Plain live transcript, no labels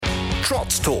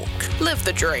Trots Talk. Live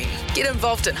the dream. Get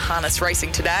involved in harness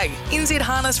racing today. NZ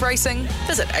Harness Racing.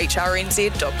 Visit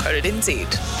hrnz.co.nz.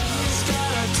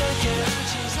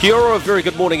 Kia ora, very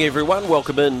good morning everyone.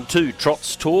 Welcome in to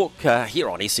Trots Talk here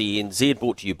on SENZ,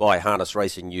 brought to you by Harness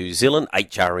Racing New Zealand,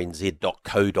 hrnz.co.nz.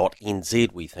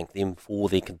 We thank them for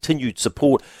their continued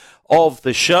support of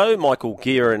the show. Michael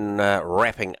Guerin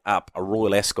wrapping up a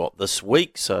Royal Ascot this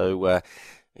week, so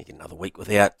another week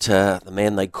without the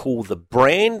man they call the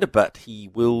brand, but he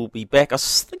will be back. I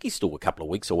think he's still a couple of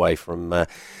weeks away from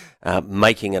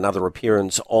making another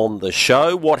appearance on the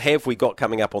show. What have we got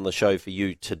coming up on the show for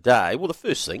you today? Well, the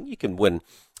first thing, you can win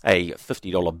a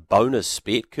 $50 bonus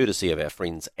bet, courtesy of our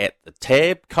friends at the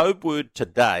Tab. Code word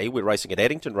today, we're racing at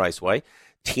Addington Raceway,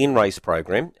 10-race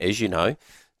program, as you know,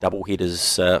 double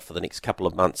headers for the next couple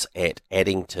of months at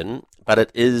Addington, but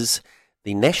it is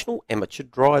the National Amateur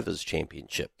Drivers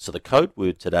Championship. So the code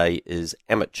word today is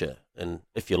amateur, and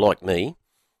if you're like me,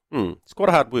 it's quite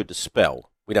a hard word to spell.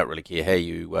 We don't really care how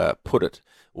you put it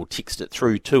or text it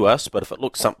through to us, but if it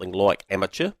looks something like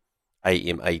amateur,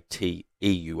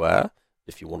 A-M-A-T-E-U-R,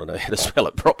 if you want to know how to spell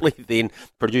it properly, then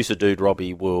producer dude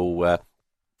Robbie will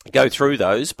go through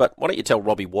those. But why don't you tell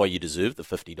Robbie why you deserve the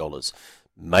 $50?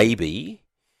 Maybe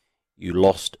you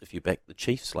lost if you backed the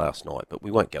Chiefs last night, but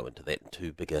we won't go into that in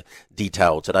too big a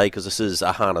detail today because this is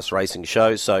a harness racing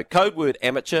show. So code word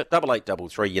amateur,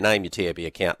 8833, your name, your TAB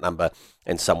account number,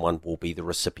 and someone will be the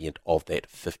recipient of that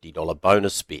 $50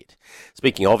 bonus bet.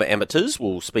 Speaking of amateurs,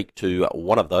 we'll speak to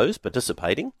one of those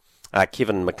participating.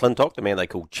 Kevin McClintock, the man they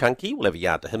call Chunky. We'll have a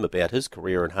yard to him about his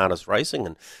career in harness racing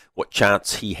and what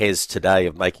chance he has today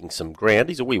of making some ground.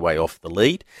 He's a wee way off the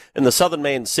lead. In the Southern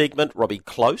Man segment, Robbie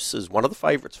Close is one of the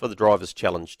favourites for the Drivers'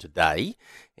 Challenge today,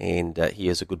 and he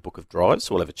has a good book of drives,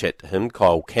 so we'll have a chat to him.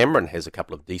 Kyle Cameron has a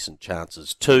couple of decent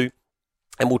chances too.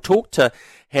 And we'll talk to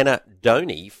Hannah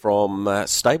Doney from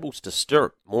Stables to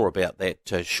Stirrup. More about that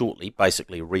shortly,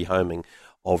 basically rehoming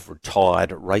of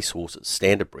retired racehorses,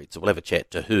 standard breed. So we'll have a chat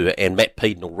to her, and Matt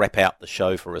Peden will wrap out the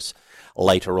show for us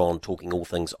later on, talking all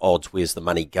things odds, where's the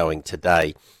money going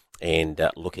today, and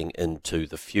looking into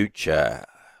the future.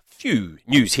 Few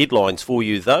news headlines for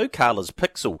you though. Carla's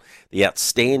Pixel, the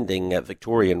outstanding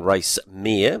Victorian race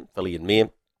mare, filly and mare,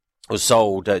 was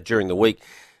sold during the week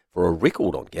for a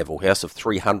record on Gavel House of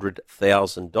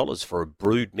 $300,000 for a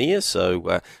brood mare,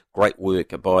 so great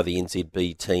work by the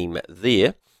NZB team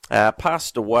there.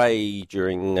 Passed away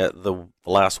during the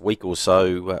last week or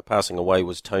so, passing away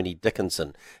was Tony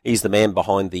Dickinson. He's the man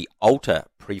behind the Alta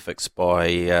prefix by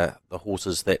the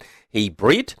horses that he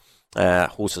bred.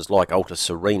 Horses like Alta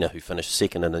Serena, who finished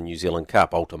second in the New Zealand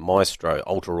Cup, Alta Maestro,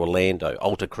 Alta Orlando,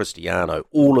 Alta Cristiano,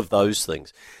 all of those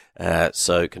things.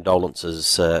 So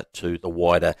condolences to the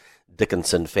wider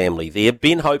Dickinson family there.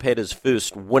 Ben Hope had his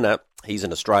first winner. He's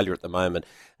in Australia at the moment,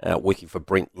 working for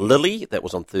Brent Lilly. That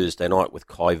was on Thursday night with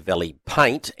Kai Valley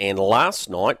Paint. And last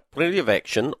night, plenty of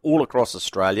action all across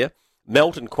Australia.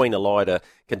 Melton Queen Elida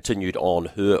continued on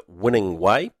her winning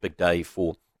way. Big day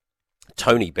for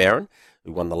Tony Barron,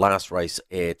 who won the last race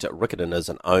at Riccarton as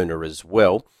an owner as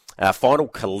well. Final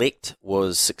Collect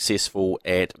was successful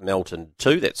at Melton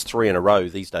too. That's 3 in a row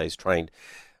these days, trained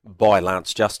by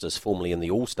Lance Justice, formerly in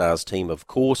the All-Stars team, of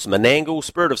course. Menangle,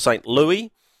 Spirit of St.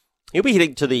 Louis. He'll be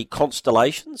heading to the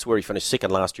Constellations, where he finished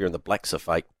second last year in the Blacksa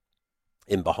Fate.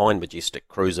 In behind Majestic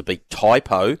Cruiser, beat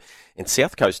Typo, and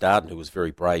South Coast Arden, who was very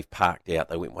brave, parked out.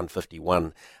 They went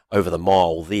 151 over the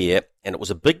mile there, and it was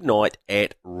a big night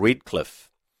at Redcliffe.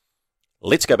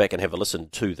 Let's go back and have a listen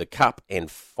to the Cup and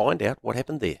find out what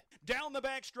happened there. Down the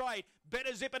back straight,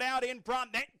 Better Zip It out in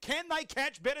front. Can they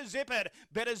catch Better Zip It?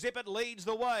 Better Zip It leads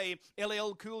the way.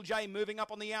 LL Cool J moving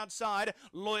up on the outside.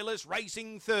 Loyalist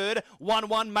racing third.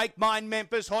 1-1 Make Mine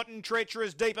Memphis. Hot and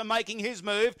Treacherous Deeper making his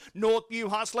move. Northview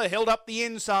Hustler held up the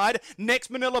inside. Next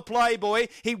Manila Playboy.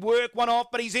 He worked one off,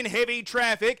 but he's in heavy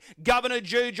traffic. Governor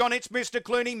Juge on it's Mr.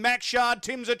 Clooney. Max Shard,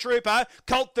 Tim's a trooper.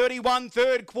 Colt 31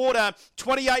 third quarter.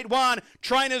 28-1.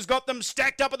 Trainers got them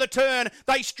stacked up at the turn.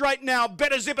 They straighten now.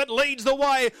 Better Zip It leads the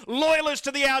way. Loyalist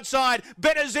to the outside.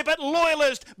 Better Zip It,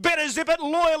 Loyalist. Better Zip It,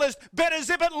 Loyalist. Better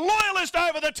Zip It, Loyalist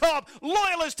over the top.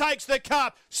 Loyalist takes the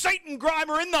cup. Seaton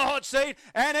Grimer in the hot seat,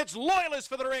 and it's Loyalist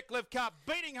for the Redcliffe Cup,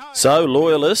 beating home. So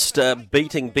Loyalist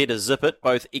beating Better Zip It,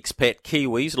 both expat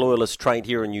Kiwis. Loyalist trained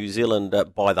here in New Zealand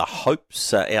by the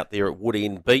Hopes out there at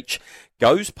Woodend Beach.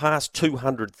 Goes past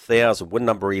 200,000, win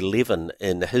number 11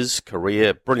 in his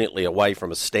career, brilliantly away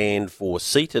from a stand for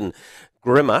Seaton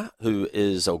Grimer,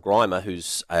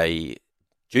 who's a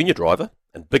junior driver,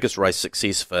 and biggest race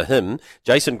success for him.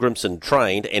 Jason Grimson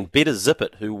trained, and Better Zip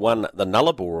It, who won the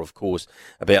Nullarbor, of course,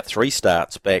 about 3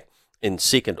 starts back in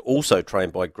second, also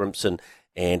trained by Grimson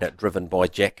and driven by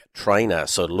Jack Trainer.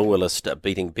 So Loyalist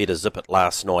beating Better Zip It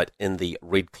last night in the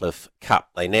Redcliffe Cup.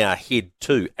 They now head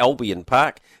to Albion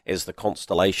Park as the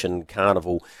Constellation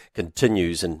Carnival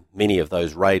continues, and many of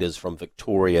those raiders from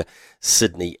Victoria,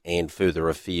 Sydney and further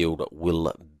afield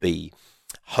will be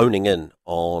honing in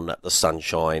on the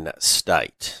Sunshine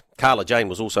State. Carla Jane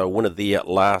was also a winner there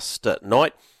last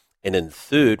night, and in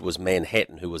third was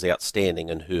Manhattan, who was outstanding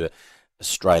in her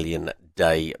Australian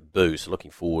debut. So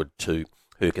looking forward to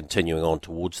her continuing on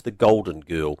towards the Golden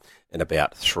Girl in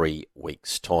about 3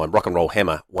 weeks' time. Rock and Roll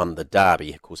Hammer won the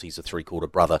Derby. Of course, he's a three-quarter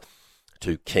brother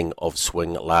to King of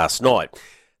Swing last night.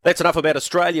 That's enough about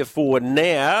Australia for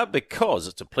now, because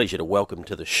it's a pleasure to welcome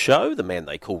to the show the man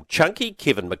they call Chunky,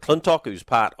 Kevin McClintock, who's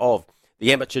part of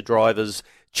the Amateur Drivers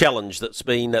Challenge that's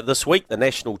been this week, the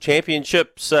National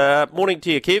Championships. Morning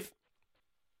to you, Kev.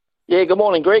 Yeah, good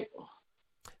morning, Greg.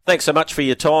 Thanks so much for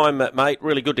your time, mate.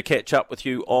 Really good to catch up with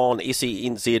you on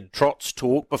SENZ Trots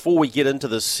Talk. Before we get into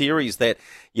the series that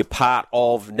you're part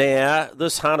of now,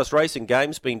 this harness racing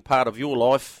game's been part of your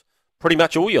life pretty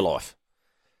much all your life.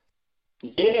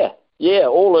 Yeah,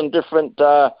 all in different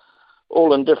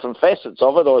facets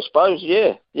of it, I suppose.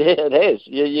 Yeah, it has.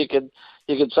 Yeah, you could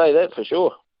say that for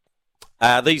sure.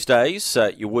 These days,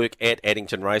 you work at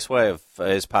Addington Raceway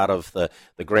as part of the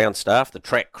ground staff, the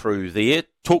track crew there.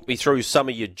 Talk me through some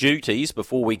of your duties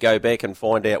before we go back and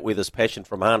find out where this passion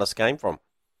from harness came from.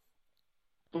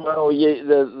 Well, yeah,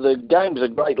 the game's a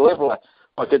great leveler.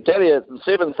 I could tell you at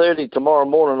 7:30 tomorrow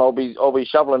morning I'll be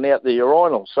shoveling out the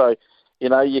urinal. So,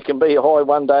 you can be high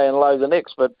one day and low the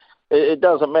next, but it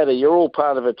doesn't matter. You're all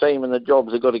part of a team, and the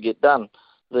jobs have got to get done.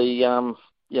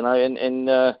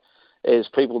 As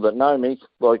people that know me,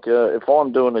 if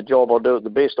I'm doing a job, I'll do it the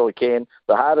best I can,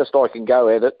 the hardest I can go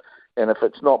at it, and if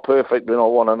it's not perfect, then I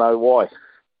want to know why.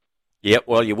 Yep,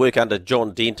 well, you work under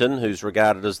John Denton, who's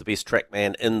regarded as the best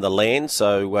trackman in the land,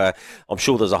 so I'm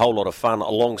sure there's a whole lot of fun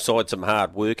alongside some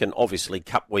hard work, and obviously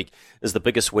Cup Week is the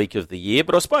biggest week of the year,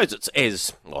 but I suppose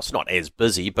it's not as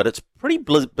busy, but it's pretty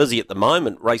busy at the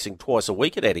moment, racing twice a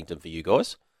week at Addington for you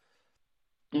guys.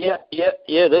 Yeah,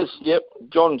 it is. Yep,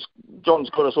 John's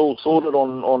got us all sorted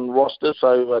on roster,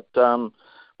 so that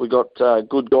we got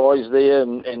good guys there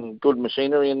and good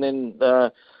machinery, and then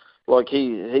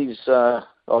he's I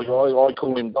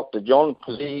call him Dr. John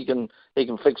because he can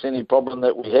fix any problem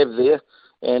that we have there,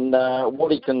 and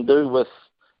what he can do with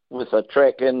a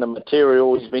track and the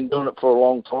material, he's been doing it for a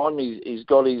long time. He's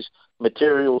got his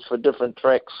materials for different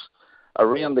tracks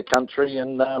around the country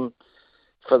and.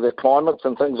 For the climates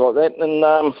and things like that, and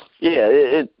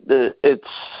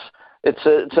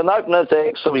it's an opener to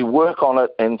actually work on it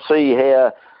and see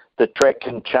how the track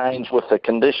can change with the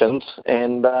conditions,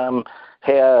 and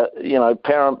how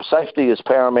safety is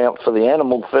paramount for the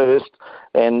animal first,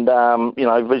 and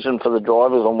vision for the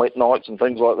drivers on wet nights and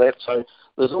things like that. So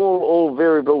there's all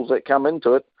variables that come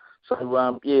into it. So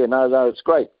it's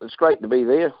great. It's great to be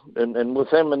there and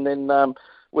with him, and then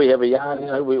we have a yarn.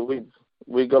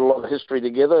 We've got a lot of history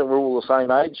together. We're all the same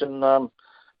age, and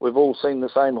we've all seen the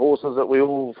same horses that we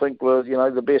all think were,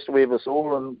 the best we ever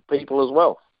saw, and people as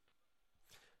well.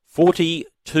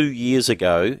 42 years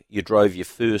ago, you drove your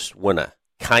first winner,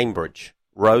 Cambridge,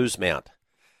 Rosemount.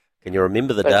 Can you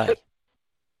remember the day?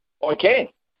 I can.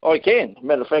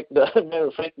 Matter of fact,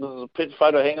 there's a picture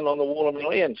photo hanging on the wall of my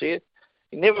lounge here.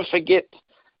 You never forget,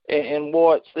 and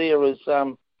why it's there is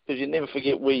because you never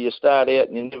forget where you start out,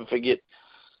 and you never forget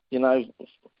the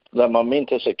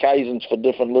momentous occasions for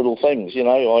different little things. I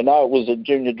know it was a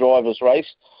junior drivers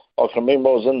race. I can remember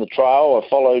I was in the trail. I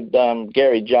followed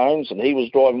Gary Jones, and he was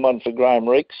driving one for Graham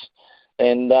Reeks,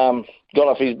 and got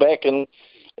off his back and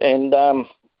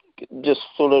just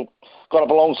sort of got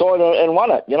up alongside and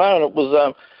won it. And it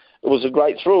was a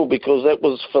great thrill because that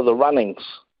was for the runnings.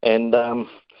 And I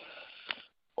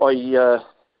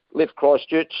left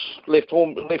Christchurch, left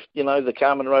the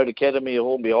Carmen Road Academy at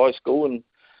Hornby High School, and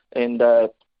end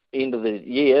of the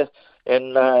year,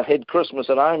 and had Christmas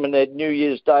at home and had New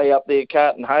Year's Day up there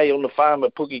carting hay on the farm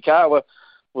at Pukikawa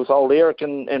with old Eric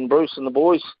and Bruce and the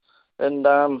boys, and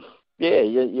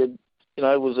it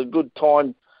was a good time.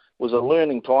 It was a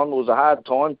learning time. It was a hard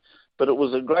time, but it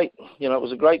was a great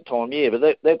time. Yeah,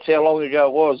 but that's how long ago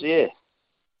it was. Yeah.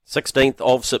 16th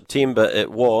of September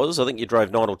it was. I think you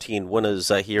drove 9 or 10 winners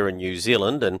here in New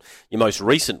Zealand, and your most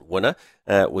recent winner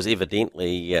was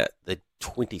evidently the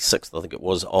 26th, I think it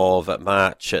was, of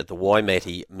March at the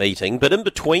Waimate meeting. But in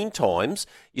between times,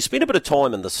 you spent a bit of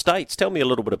time in the States. Tell me a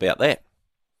little bit about that.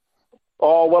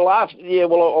 Oh, well, I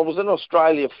was in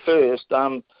Australia first.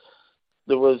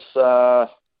 There was,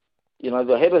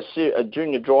 they had a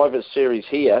junior drivers series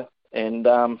here, and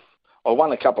I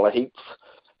won a couple of heats,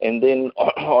 and then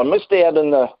I missed out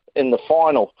in the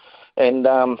final, and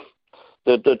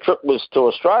the trip was to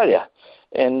Australia,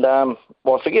 and I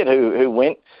forget who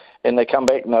went, and they come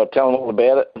back and they were telling all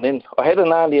about it, and then I had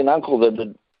an auntie and uncle that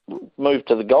had moved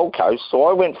to the Gold Coast, so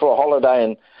I went for a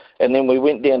holiday, and then we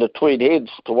went down to Tweed Heads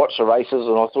to watch the races,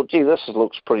 and I thought, gee, this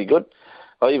looks pretty good.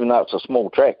 Even though it's a small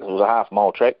track, it was a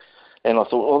half-mile track, and I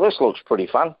thought, well, this looks pretty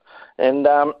fun. And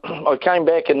I came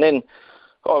back, and then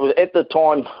I was at the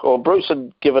time, Bruce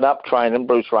had given up training,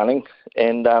 Bruce Running,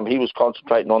 and he was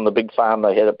concentrating on the big farm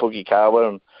they had at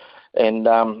Pukekawa, and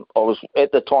I was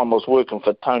at the time I was working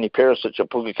for Tony Perisic at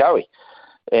Pukekohe,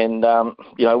 and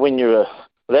when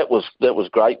that was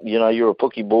great. You're a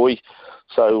Pukie boy,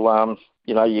 so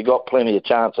you got plenty of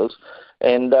chances,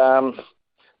 and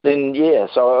then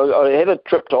so I had a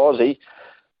trip to Aussie,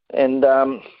 and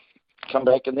come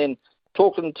back, and then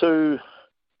talking to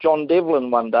John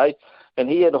Devlin one day, and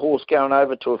he had a horse going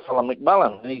over to a fellow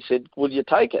McMullen, and he said, "Will you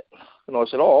take it?" And I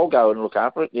said, "Oh, I'll go and look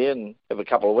after it, and have a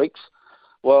couple of weeks."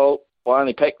 Well, I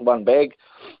only packed one bag,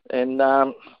 and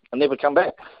I never come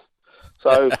back.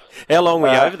 So how long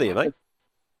were you over there, mate?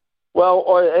 Well,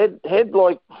 I had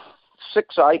like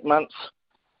 6 or 8 months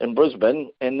in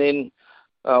Brisbane, and then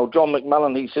John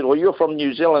McMullen, he said, "Well, you're from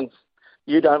New Zealand.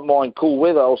 You don't mind cool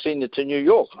weather. I'll send you to New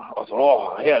York." I thought,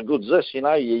 "Oh, how good's this?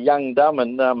 You're young, dumb,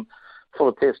 and full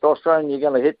of testosterone. You're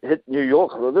going to hit New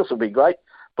York. Well, this will be great."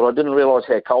 But I didn't realise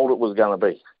how cold it was going to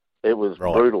be. It was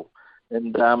brutal.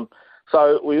 And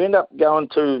so we ended up going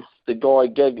to the guy,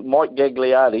 Mike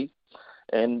Gagliardi,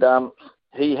 and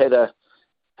he had a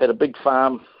big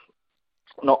farm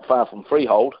not far from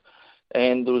Freehold,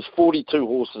 and there was 42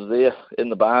 horses there in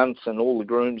the barns and all the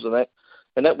grooms and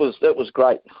that was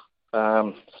great.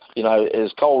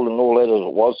 As cold and all that as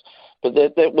it was, but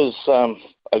that was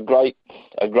a great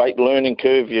learning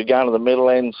curve. You're going to the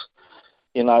Meadowlands,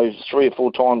 3 or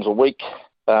 4 times a week,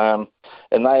 and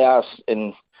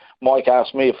Mike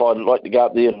asked me if I'd like to go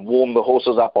up there and warm the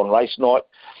horses up on race night,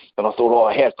 and I thought, oh,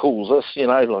 how cool is this?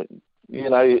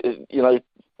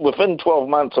 Within 12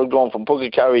 months I'd gone from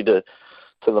Pukekohe to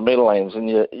the Meadowlands, and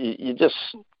you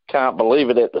just can't believe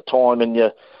it at the time,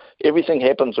 and everything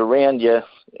happens around you,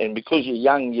 and because you're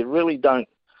young, you really don't,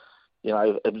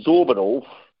 absorb it all,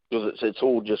 because it's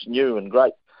all just new and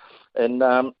great. And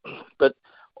but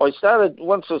I started,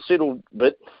 once I settled a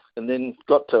bit, and then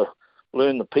got to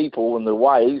learn the people and the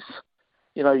ways,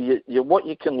 what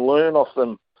you can learn off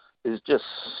them is just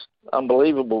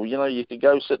unbelievable. You could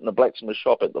go sit in the blacksmith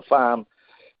shop at the farm,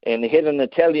 and he had an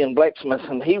Italian blacksmith,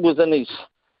 and he was in his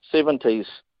 70s,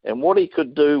 and what he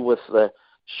could do with the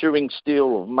shoeing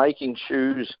steel of making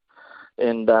shoes,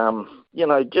 and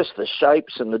just the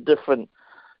shapes and the different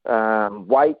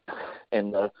weight,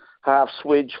 and the half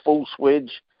swedge, full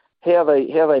swedge, how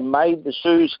they made the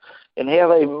shoes, and how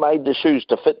they made the shoes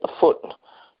to fit the foot,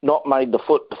 not made the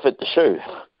foot to fit the shoe,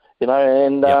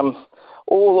 and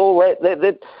all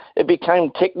that it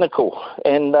became technical,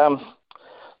 and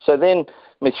so then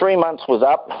my 3 months was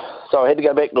up, so I had to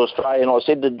go back to Australia, and I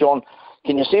said to John,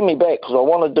 "Can you send me back, because I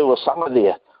want to do a summer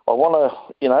there. I want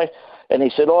to, and he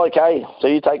said, "Oh, okay, so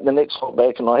you take the next lot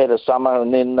back," and I had a summer,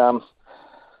 and then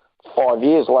 5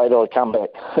 years later I come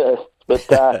back. But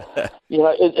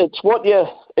it's what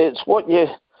you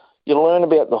learn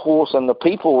about the horse and the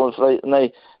people.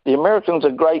 The Americans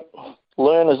are great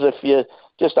learners if you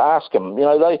just ask them.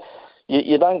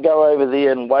 You don't go over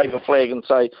there and wave a flag and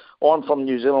say, "I'm from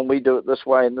New Zealand, we do it this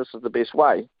way and this is the best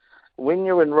way." When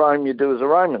you're in Rome, you do as the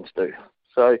Romans do.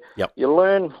 So you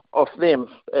learn off them,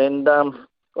 and by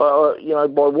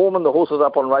warming the horses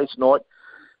up on race night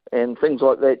and things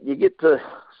like that, you get to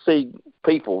see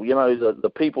people,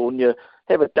 the people, and you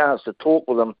have a chance to talk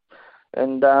with them,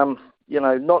 and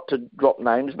not to drop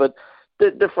names, but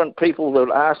different people that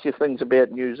ask you things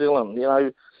about New Zealand,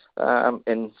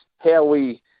 and how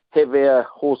we have our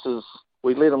horses.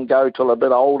 We let them go till a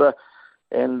bit older,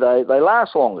 and they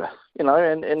last longer, it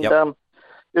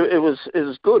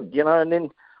was good, and then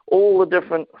all the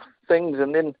different things,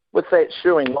 and then with that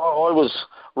shoeing, I was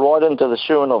right into the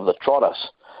shoeing of the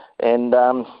trotters, and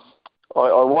I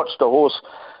watched the horse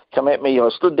come at me. I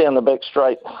stood down the back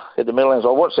straight at the Meadowlands.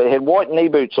 I watched it. It had white knee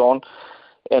boots on,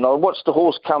 and I watched the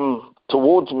horse come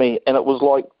towards me, and it was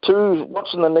like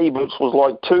watching the knee boots was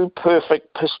like 2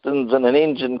 perfect pistons and an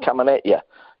engine coming at you.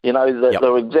 They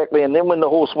were exactly, and then when the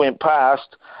horse went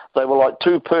past, they were like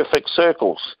 2 perfect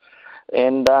circles.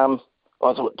 And I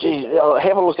thought, gee,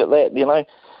 have a look at that,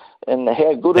 and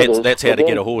how good it is. That's how to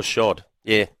get a horse shod.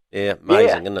 Yeah,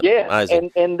 amazing, isn't it? Yeah,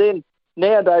 amazing. And then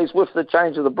nowadays with the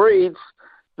change of the breeds,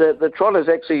 the trotters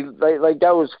actually, they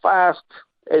go as fast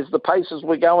as the paces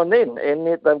were going then, and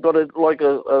yet they've got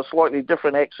a slightly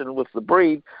different action with the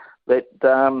breed. That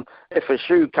if a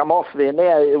shoe come off there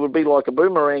now, it would be like a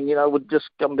boomerang, would just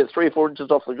come about 3 or 4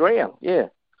 inches off the ground. Yeah.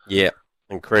 Yeah,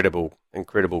 incredible,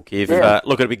 Kev. Yeah.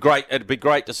 Look, it'd be great. It'd be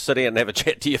great to sit down and have a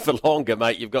chat to you for longer,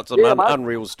 mate. You've got some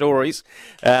unreal stories,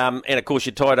 and of course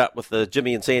you're tied up with the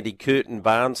Jimmy and Sandy Curtin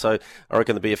barn, so I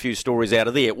reckon there'll be a few stories out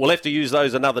of there. We'll have to use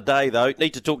those another day, though.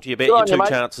 Need to talk to you about your two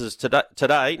chances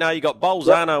today. No, you got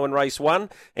Bolzano in race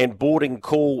 1 and Boarding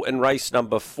Call in race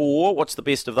number 4. What's the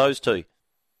best of those two?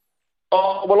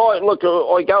 Oh, well,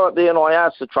 I go up there and I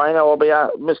ask the trainer. I'll be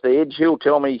Mr. Edge. He'll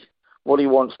tell me what he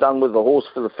wants done with the horse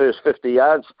for the first 50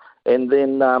 yards, and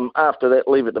then after that,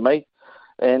 leave it to me.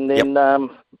 And then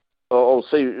I'll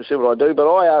see what I do.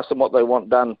 But I ask them what they want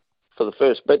done for the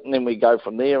first bit, and then we go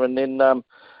from there. And then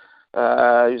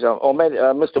Mr.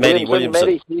 Williamson.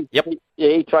 Matty,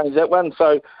 he trains that one.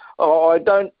 So I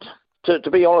don't, to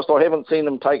be honest, I haven't seen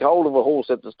him take hold of a horse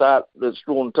at the start that's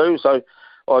drawn 2. So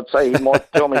I'd say he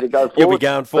might tell me to go forward. You'll be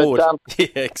going forward. But,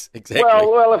 yeah, exactly.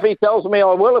 Well, if he tells me,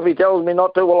 I will. If he tells me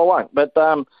not to, well, I won't. But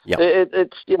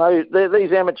it's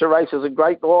these amateur races are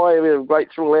great. I have a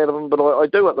great thrill out of them. But I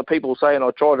do what the people say, and I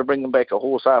try to bring them back a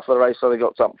horse after the race so they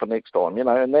got something for next time.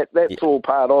 And that's all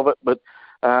part of it. But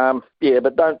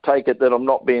but don't take it that I'm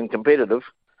not being competitive.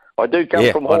 I do come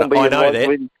from Hornby. I know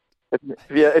that.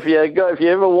 If you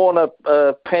ever worn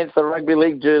a Panther rugby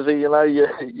league jersey,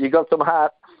 you got some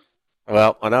heart.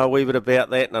 Well, I know a wee bit about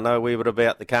that, and I know a wee bit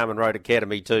about the Carmen Road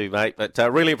Academy too, mate. But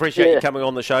really appreciate you coming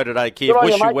on the show today, Kev.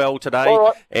 Wish you well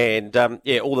today, and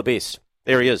all the best.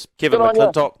 There he is, Kevin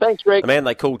McClintock. Thanks, Greg. The man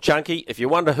they call Chunky. If you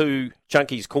wonder who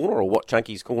Chunky's Corner or what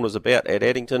Chunky's Corner is about at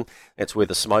Addington, that's where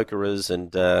the smoker is.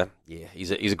 And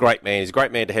he's a great man. He's a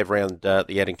great man to have around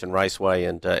the Addington Raceway.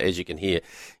 And as you can hear,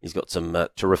 he's got some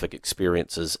terrific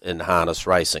experiences in harness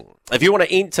racing. If you want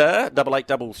to enter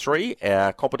 8833,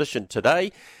 our competition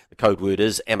today, the code word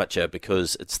is amateur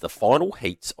because it's the final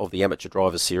heats of the Amateur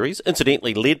Drivers Series,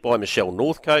 incidentally led by Michelle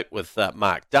Northcote with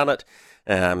Mark Dunnett.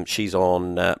 She's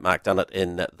on Mark Dunnett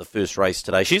in the first race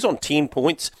today. She's on 10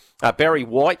 points. Barry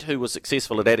White, who was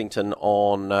successful at Addington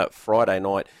on Friday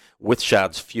night with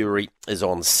Shard's Fury, is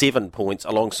on 7 points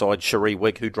alongside Cherie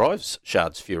Wigg, who drives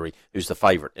Shard's Fury, who's the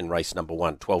favourite in race number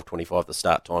 1, 12:25 the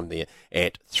start time there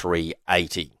at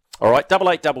 3:80. All right,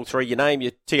 8833, your name,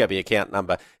 your TOB account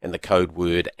number, and the code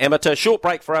word amateur. Short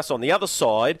break for us on the other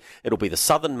side. It'll be the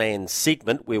Southern Man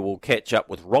segment where we'll catch up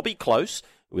with Robbie Close,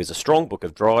 who has a strong book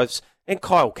of drives, and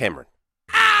Kyle Cameron.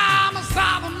 I'm a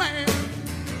Southern man,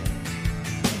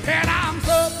 and I'm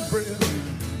Southern bred.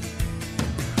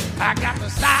 I got the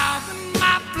South in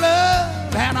my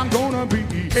blood, and I'm gonna be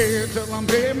here till I'm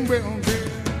dead and well dead.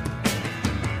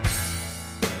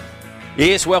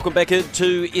 Yes, welcome back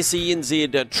into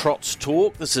SENZ Trots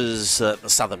Talk. This is the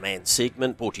Southern Man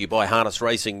segment brought to you by Harness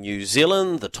Racing New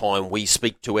Zealand, the time we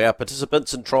speak to our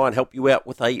participants and try and help you out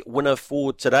with a winner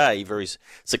for today. Very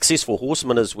successful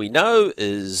horseman, as we know,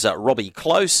 is Robbie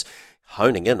Close,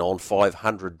 honing in on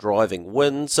 500 driving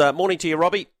wins. Morning to you,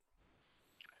 Robbie.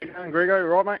 How you going, Grego?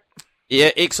 Right, mate?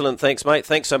 Yeah, excellent. Thanks, mate.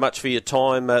 Thanks so much for your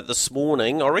time this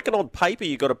morning. I reckon on paper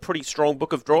you got a pretty strong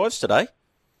book of drives today.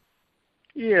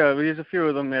 Yeah, there's a few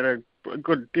of them that are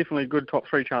good, definitely good top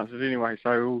 3 chances anyway.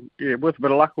 So, with a bit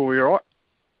of luck, we'll be all right.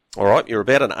 All right, you're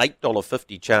about an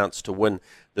 $8.50 chance to win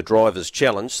the Drivers'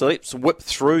 Challenge. So let's whip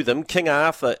through them. King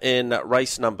Arthur in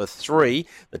race number 3,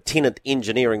 the Tennant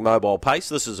Engineering Mobile Pace.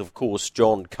 This is, of course,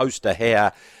 John Coaster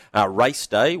Howe race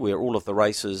day, where all of the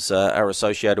races are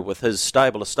associated with his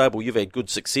stable. A stable you've had good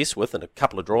success with, and a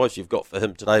couple of drives you've got for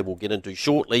him today we'll get into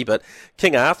shortly. But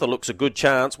King Arthur looks a good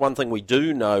chance. One thing we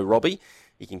do know, Robbie,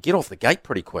 he can get off the gate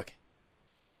pretty quick.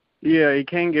 Yeah, he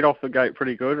can get off the gate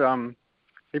pretty good.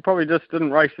 He probably just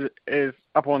didn't race as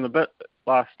up on the bit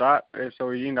last start, so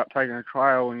he ended up taking a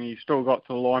trail, and he still got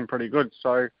to the line pretty good.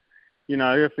 So,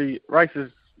 if he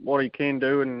races what he can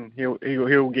do, and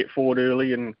he'll get forward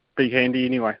early and be handy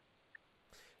anyway.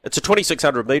 It's a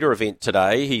 2,600 metre event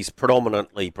today. He's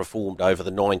predominantly performed over the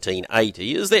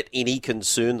 1980. Is that any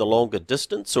concern, the longer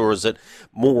distance, or is it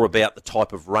more about the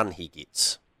type of run he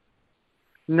gets?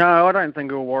 No, I don't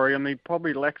think it'll worry him. He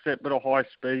probably lacks that bit of high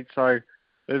speed, so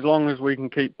as long as we can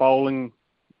keep bowling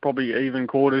probably even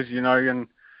quarters, and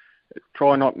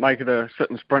try not make it a sit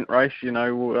and sprint race, he's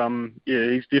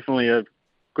definitely a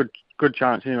good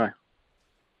chance anyway.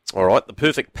 All right, the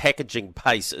Perfect Packaging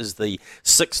Pace is the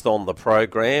 6th on the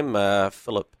program.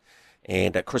 Philip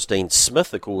and Christine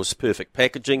Smith, of course, Perfect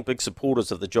Packaging, big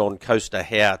supporters of the John Coaster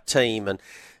Howe team,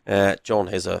 and John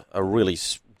has a really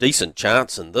decent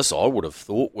chance in this, I would have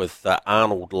thought, with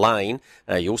Arnold Lane.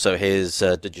 He also has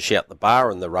Did You Shout the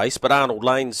Bar in the race, but Arnold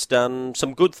Lane's done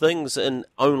some good things in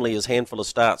only his handful of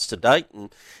starts to date,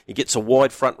 and he gets a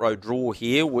wide front row draw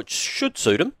here, which should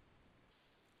suit him.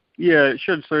 Yeah, it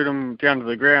should suit him down to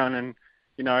the ground, and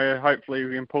hopefully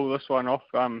we can pull this one off.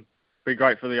 Be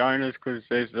great for the owners because,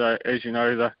 as you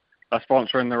know, they're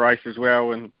sponsoring the race as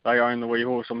well, and they own the wee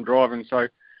horse I'm driving. So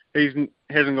hasn't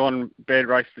gone bad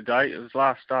race to date. His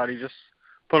last start, he just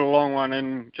put a long one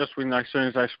in just as soon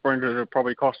as they sprinted. It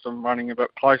probably cost him running a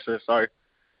bit closer. So,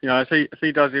 if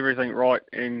he does everything right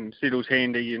and settles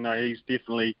handy, he's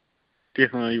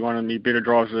definitely one of the better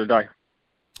drivers of the day.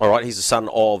 All right, he's the son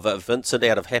of Vincent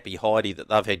out of Happy Heidi that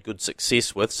they've had good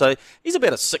success with. So he's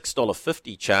about a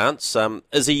 $6.50 chance.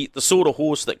 Is he the sort of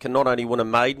horse that can not only win a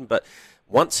maiden, but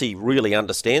once he really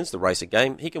understands the racing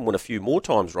game, he can win a few more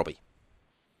times, Robbie?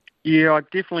 Yeah, I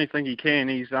definitely think he can.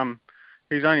 He's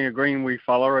only a green wee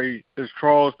fella. His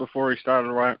trials before he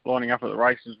started lining up at the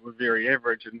races were very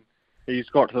average, and he's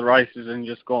got to the races and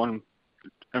just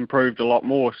improved a lot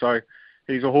more. So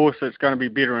he's a horse that's going to be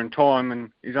better in time,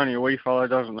 and he's only a wee fella,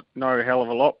 doesn't know a hell of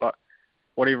a lot, but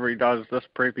whatever he does this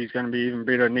prep, he's going to be even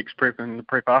better next prep and the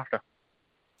prep after.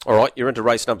 All right, you're into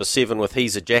race number 7 with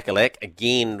He's a Jackalack,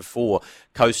 again for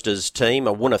Coaster's team.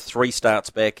 A winner 3 starts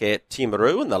back at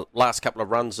Timaru, and the last couple of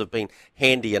runs have been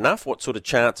handy enough. What sort of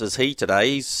chance is he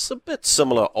today? He's a bit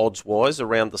similar odds-wise,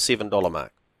 around the $7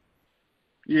 mark.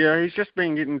 Yeah, he's just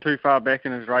been getting too far back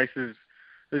in his races.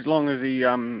 As long as he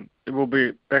will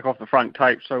be back off the front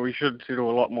tape, so we should settle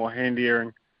a lot more handier.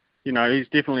 And, he's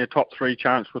definitely a top 3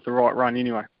 chance with the right run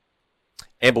anyway.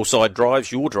 Ambleside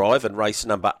Drives, your drive in race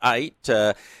number 8,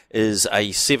 is a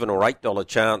 $7 or $8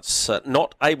 chance.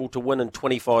 Not able to win in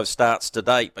 25 starts to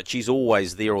date, but she's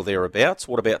always there or thereabouts.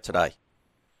 What about today?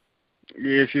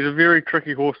 Yeah, she's a very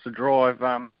tricky horse to drive.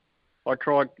 I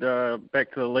tried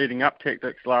back to the leading up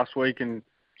tactics last week, and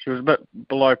she was a bit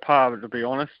below par, to be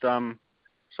honest.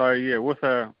 So yeah, with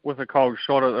a cold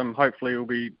shot at them, hopefully he'll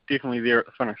be definitely there at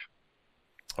the finish.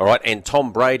 All right, and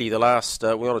Tom Brady, the last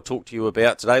we want to talk to you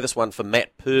about today. This one for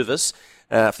Matt Purvis.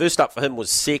 First up for him was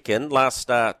second. Last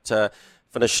start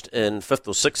finished in 5th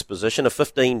or 6th position. A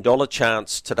 $15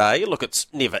 chance today. Look, it's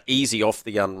never easy off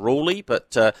the unruly,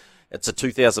 but it's a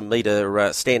 2,000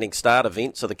 metre standing start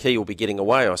event, so the key will be getting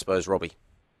away, I suppose, Robbie.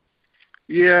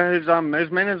 Yeah, his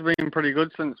manner's been pretty good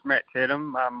since Matt's had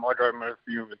him. I drove him a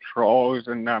few of the trials,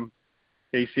 and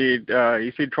he said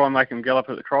try and make him gallop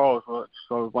at the trials, which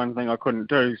was one thing I couldn't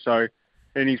do. So,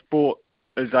 and he's brought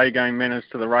his A-game manners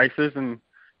to the races, and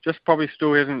just probably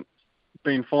still hasn't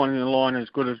been finding the line as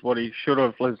good as what he should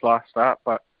have his last start.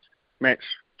 But Matt's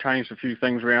changed a few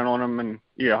things around on him, and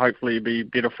yeah, hopefully he'll be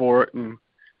better for it. And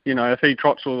if he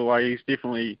trots all the way, he's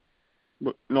definitely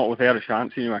not without a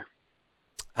chance anyway.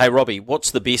 Hey, Robbie,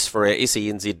 what's the best for our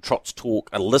SENZ Trots Talk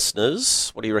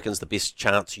listeners? What do you reckon's the best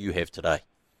chance you have today?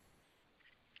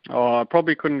 Oh, I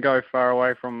probably couldn't go far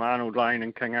away from Arnold Lane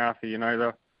and King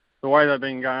Arthur. The way they've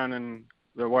been going and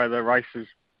the way the race is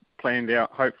planned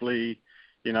out. Hopefully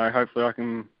I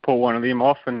can pull one of them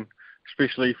off, and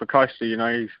especially for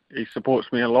Coaster, he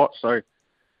supports me a lot. So,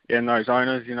 and those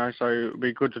owners, so it'd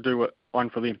be good to do one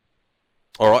for them.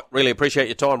 All right, really appreciate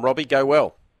your time, Robbie. Go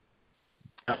well.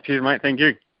 Cheers, mate. Thank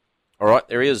you. All right,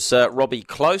 there is Robbie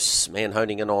Close, man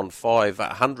honing in on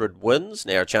 500 wins.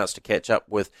 Now a chance to catch up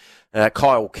with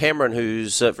Kyle Cameron,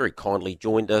 who's very kindly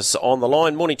joined us on the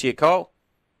line. Morning to you, Kyle.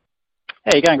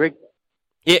 How you going, Greg?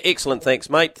 Yeah, excellent. Thanks,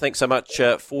 mate. Thanks so much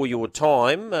for your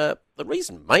time. The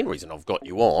main reason I've got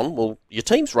you on, well, your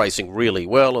team's racing really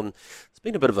well, and there's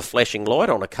been a bit of a flashing light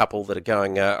on a couple that are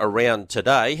going around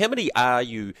today. How many are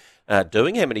you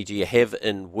doing? How many do you have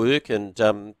in work? And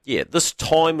this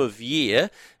time of year,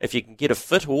 if you can get a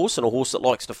fit horse and a horse that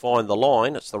likes to find the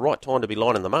line, it's the right time to be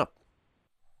lining them up.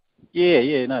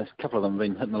 Yeah, no, a couple of them have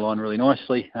been hitting the line really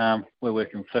nicely. We're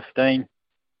working 15.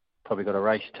 Probably got a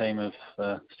race team of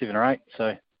 7 or 8.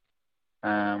 So,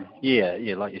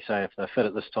 like you say, if they're fit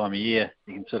at this time of year,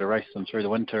 you can sort of race them through the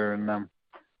winter and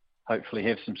hopefully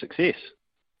have some success.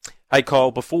 Hey,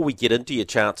 Kyle, before we get into your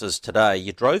chances today,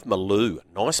 you drove Malou,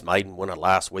 a nice maiden winner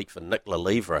last week for Nick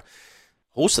Lelivre, a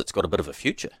horse that's got a bit of a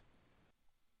future.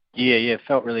 Yeah,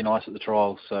 felt really nice at the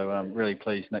trials, so I'm really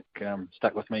pleased Nick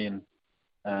stuck with me and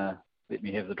let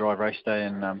me have the drive race day,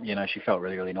 and, she felt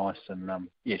really, really nice, and,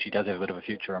 she does have a bit of a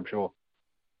future, I'm sure.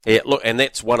 Yeah, look, and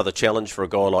that's one of the challenge for a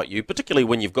guy like you, particularly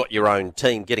when you've got your own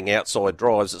team getting outside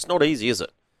drives. It's not easy, is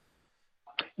it?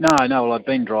 No, well, I'd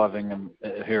been driving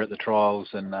her at the trials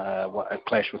and a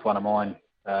clash with one of mine,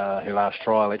 her last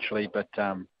trial actually, but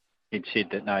he'd said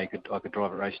that no, I could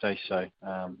drive at race day. So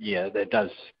that does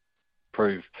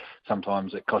prove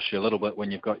sometimes it costs you a little bit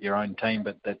when you've got your own team,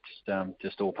 but that's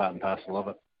just all part and parcel of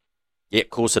it. Yeah, of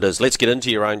course it is. Let's get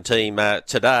into your own team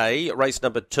today. Race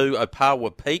number 2,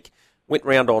 Opawa Peak. Went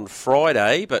round on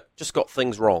Friday, but just got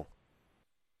things wrong.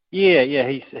 Yeah,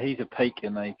 he's a peak,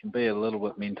 and they can be a little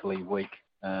bit mentally weak.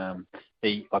 I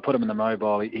put him in the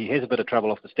mobile. He has a bit of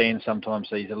trouble off the stand sometimes,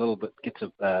 so he's gets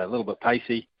a little bit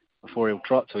pacey before he'll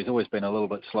trot. So he's always been a little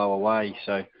bit slow away.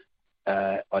 So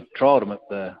I trialled him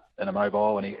in a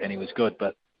mobile, and he was good,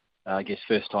 but I guess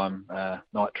first time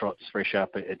night trots fresh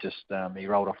up, it just he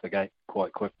rolled off the gate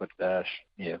quite quick, but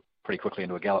pretty quickly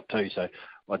into a gallop too. So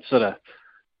I'd sort of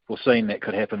foreseen that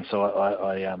could happen, so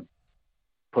I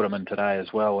put him in today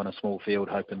as well in a small field,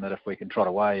 hoping that if we can trot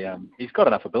away, he's got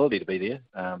enough ability to be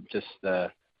there. Just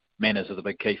manners are the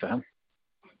big key for him.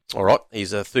 All right,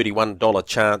 he's a $31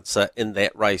 chance in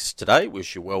that race today.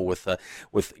 Wish you well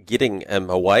with getting him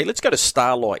away. Let's go to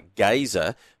Starlight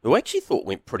Gazer, who I actually thought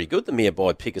went pretty good, the mare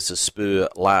by Pegasus Spur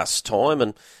last time,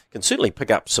 and can certainly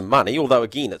pick up some money, although,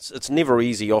 again, it's never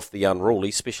easy off the unruly,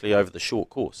 especially over the short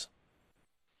course.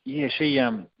 Yeah,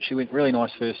 she went really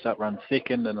nice first up, run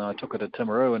second, and I took her to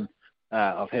Timaru, and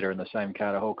I've had her in the same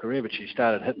car her whole career, but she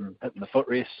started hitting the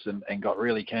footrests and got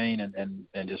really keen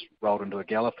and just rolled into a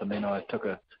gallop, and then I took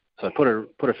her. So I put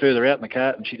her further out in the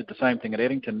cart, and she did the same thing at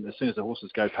Addington. As soon as the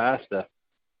horses go past her,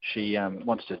 she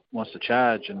wants to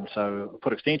charge, and so I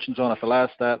put extensions on her for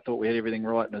last start. Thought we had everything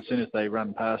right, and as soon as they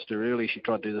run past her early, she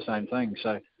tried to do the same thing.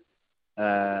 So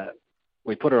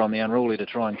we put her on the unruly to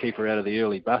try and keep her out of the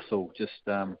early bustle, just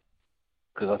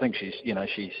because I think she's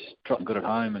trotting good at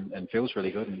home and feels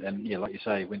really good, and like you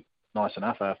say, went nice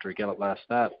enough after a gallop last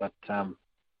start. But 7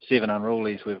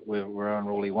 unrulies, we're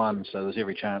unruly 1, so there's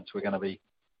every chance we're going to be.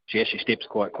 She actually steps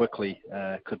quite quickly,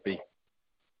 could be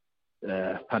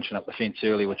punching up the fence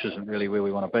early, which isn't really where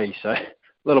we want to be. So a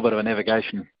little bit of a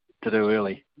navigation to do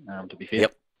early, to be fair.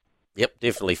 Yep,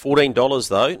 definitely. $14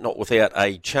 though, not without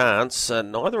a chance.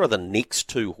 Neither are the next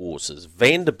 2 horses.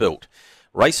 Vanderbilt,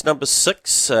 race number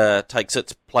 6, takes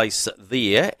its place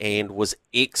there and was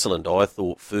excellent, I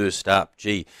thought, first up.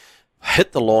 Gee,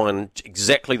 hit the line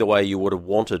exactly the way you would have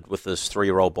wanted with this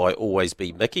 3-year-old by Always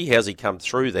Be Mickey. How's he come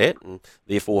through that? And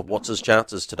therefore, what's his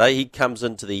chances today? He comes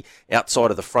into the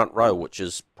outside of the front row, which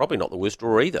is probably not the worst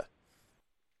draw either.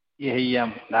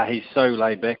 Yeah, he's so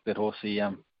laid back, that horse. He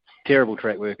terrible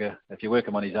track worker. If you work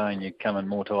him on his own, you come in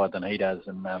more tired than he does.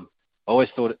 And I always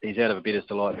thought he's out of a Bettor's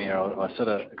Delight mare. I sort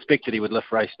of expected he would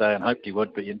lift race day and hoped he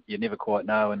would, but you never quite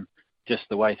know. And just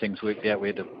the way things worked out, we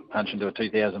had to punch into a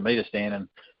 2,000 metre stand, and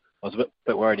I was a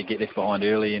bit worried he'd get left behind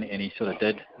early, and he sort of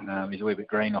did. He's a wee bit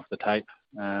green off the tape.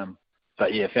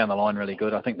 But yeah, found the line really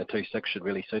good. I think the 2.6 should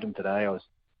really suit him today. I was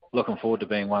looking forward to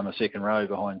being one the second row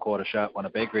behind quite a sharp one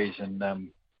of Bagries, and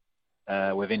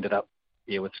we've ended up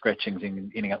with scratchings and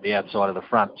ending up the outside of the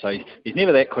front. So he's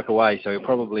never that quick away, so he'll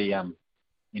probably end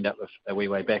up with a wee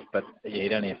way back. But yeah,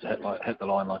 he'd only have to hit the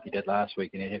line like he did last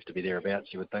week, and he'd have to be thereabouts,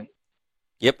 you would think.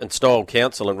 Yep, and Style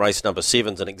Council in race number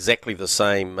 7's in exactly the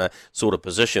same sort of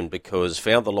position, because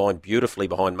found the line beautifully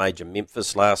behind Major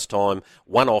Memphis last time,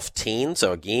 1 off 10.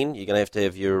 So again, you're going to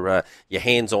have your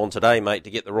hands on today, mate,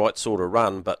 to get the right sort of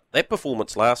run. But that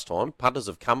performance last time, punters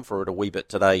have come for it a wee bit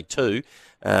today too.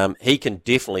 He can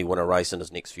definitely win a race in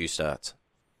his next few starts.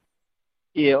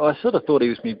 Yeah, I sort of thought he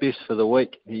was my best for the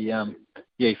week. He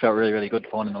felt really, really good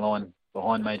finding the line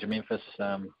behind Major Memphis.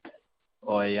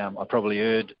 I probably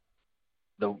heard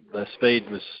the speed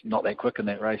was not that quick in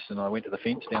that race, and I went to the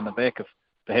fence down the back.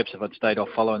 Perhaps if I'd stayed off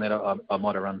following that, I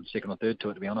might have run second or third to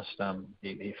it, to be honest.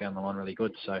 He found the line really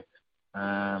good. So,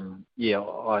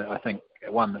 I think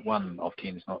 1 off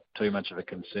 10 is not too much of a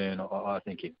concern. I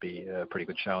think it'd be a pretty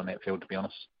good show in that field, to be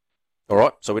honest. All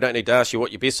right, so we don't need to ask you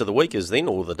what your best of the week is then,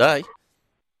 or the day.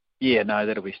 Yeah, no,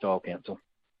 that'll be Style Council.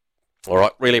 All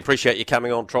right, really appreciate you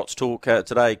coming on Trots Talk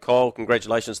today, Kyle.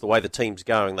 Congratulations the way the team's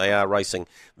going. They are racing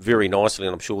very nicely,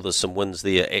 and I'm sure there's some wins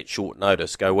there at short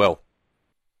notice. Go well.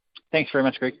 Thanks very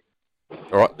much, Greg.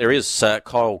 All right, there is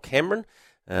Kyle Cameron,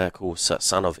 of course,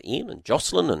 son of Ian and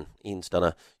Jocelyn, and Ian's done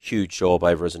a huge job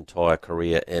over his entire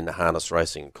career in harness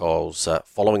racing. Kyle's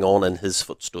following on in his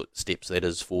footsteps, that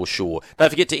is for sure. Don't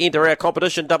forget to enter our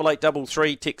competition,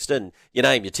 8833, text in your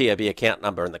name, your TAB account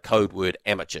number, and the code word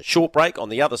amateur. Short break. On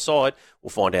the other side, we'll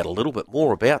find out a little bit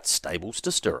more about Stables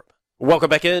to Stirrup.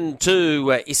 Welcome back into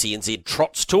SENZ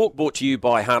Trots Talk, brought to you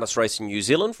by Harness Racing New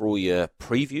Zealand for all your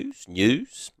previews,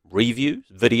 news, reviews,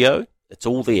 video. It's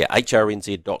all there,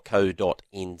 hrnz.co.nz.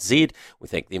 We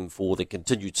thank them for the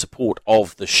continued support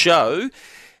of the show.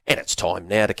 And it's time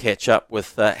now to catch up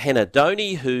with Hannah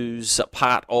Doney, who's a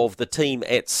part of the team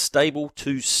at Stable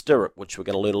to Stirrup, which we're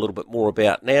going to learn a little bit more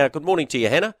about now. Good morning to you,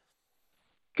 Hannah.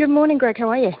 Good morning, Greg. How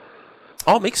are you?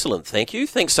 I'm excellent, thank you.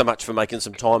 Thanks so much for making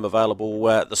some time available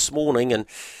this morning and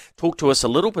talk to us a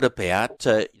little bit about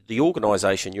the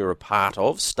organisation you're a part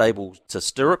of, Stable to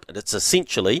Stirrup. And it's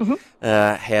essentially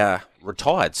how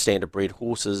retired standardbred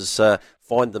horses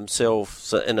find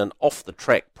themselves in an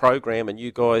off-the-track program, and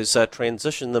you guys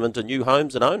transition them into new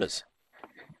homes and owners.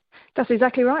 That's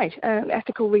exactly right.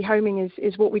 Ethical rehoming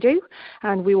is what we do,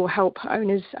 and we will help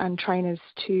owners and trainers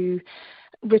to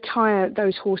retire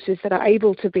those horses that are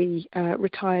able to be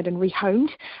retired and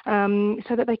rehomed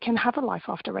so that they can have a life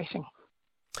after racing.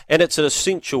 And it's an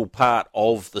essential part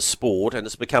of the sport, and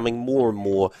it's becoming more and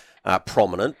more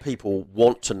prominent. People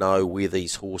want to know where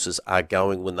these horses are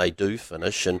going when they do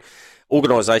finish, and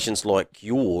organisations like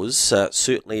yours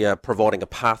certainly are providing a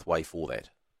pathway for that.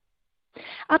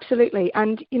 Absolutely.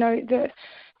 And, you know,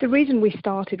 the reason we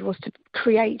started was to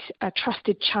create a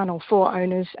trusted channel for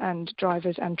owners and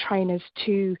drivers and trainers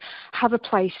to have a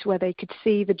place where they could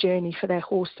see the journey for their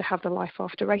horse to have the life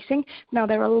after racing. Now,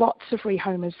 there are lots of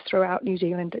rehomers throughout New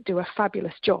Zealand that do a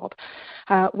fabulous job.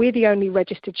 We're the only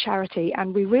registered charity,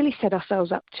 and we really set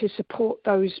ourselves up to support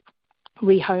those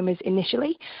rehomers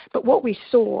initially, but what we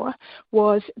saw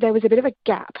was there was a bit of a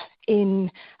gap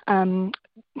in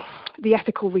the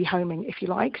ethical rehoming, if you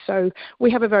like. So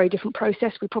we have a very different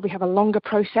process. We probably have a longer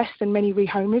process than many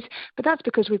rehomers, but that's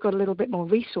because we've got a little bit more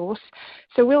resource.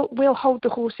 So we'll hold the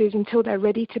horses until they're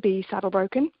ready to be saddle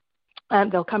broken.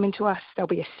 They'll come into us, they'll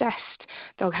be assessed,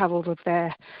 they'll have all of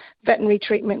their veterinary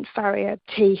treatment, farrier,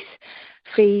 teeth,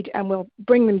 feed, and we'll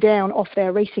bring them down off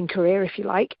their racing career, if you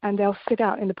like, and they'll sit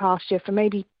out in the pasture for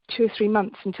maybe 2 or 3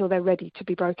 months until they're ready to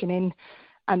be broken in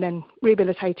and then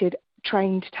rehabilitated,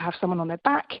 trained to have someone on their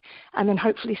back, and then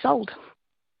hopefully sold.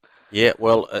 Yeah,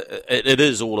 well, it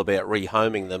is all about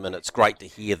rehoming them, and it's great to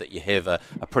hear that you have a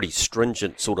pretty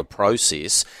stringent sort of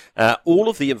process. All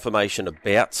of the information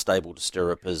about Stable to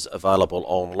Stirrup is available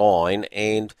online,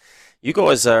 and you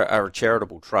guys are a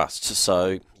charitable trust,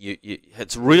 so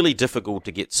it's really difficult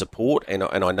to get support, and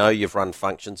I know you've run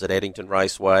functions at Addington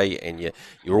Raceway, and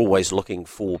you're always looking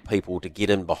for people to get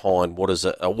in behind what is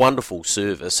a wonderful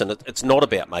service, and it's not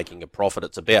about making a profit,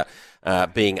 it's about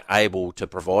being able to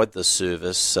provide this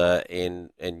service, and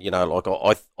you know,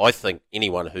 like I think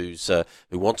anyone who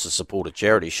wants to support a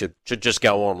charity should just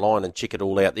go online and check it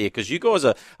all out there, because you guys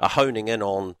are honing in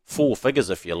on 4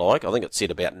 figures, if you like. I think it said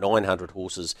about 900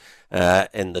 horses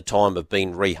in the time of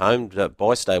being rehomed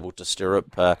by Stable to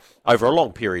Stirrup over a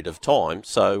long period of time.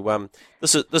 So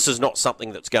this is not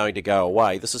something that's going to go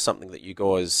away. This is something that you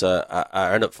guys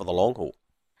are in it for the long haul.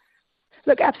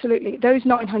 Look, absolutely. Those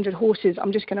 900 horses,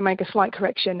 I'm just going to make a slight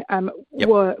correction, Yep.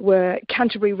 were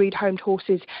Canterbury rehomed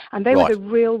horses, and they were the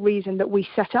real reason that we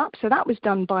set up. So that was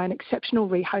done by an exceptional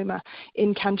rehomer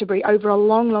in Canterbury over a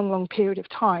long period of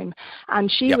time, and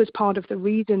she was part of the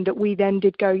reason that we then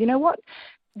did go, you know what?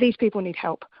 These people need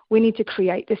help. We need to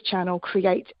create this channel,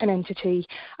 create an entity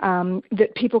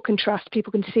that people can trust,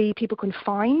 people can see, people can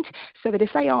find, so that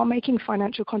if they are making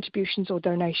financial contributions or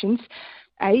donations,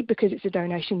 because it's a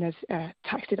donation, there's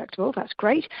tax deductible, that's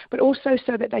great, but also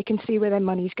so that they can see where their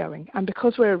money's going. And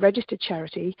because we're a registered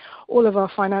charity, all of our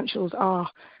financials are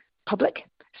public.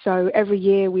 So every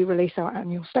year we release our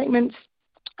annual statements,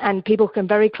 and people can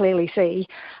very clearly see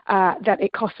that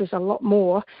it costs us a lot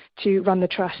more to run the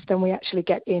trust than we actually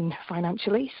get in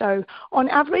financially. So on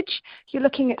average, you're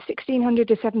looking at $1,600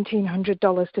 to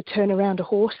 $1,700 to turn around a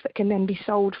horse that can then be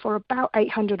sold for about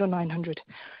 $800 or $900.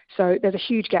 So there's a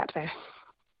huge gap there.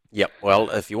 Yep, well,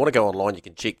 if you want to go online, you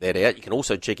can check that out. You can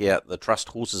also check out the trust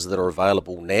horses that are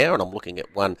available now, and I'm looking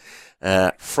at one,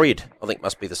 Fred, I think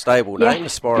must be the stable name,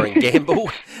 Aspiring Gamble.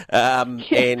 And,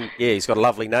 he's got a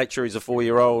lovely nature. He's a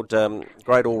 4-year-old,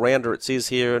 great all-rounder, it says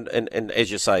here, and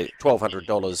as you say,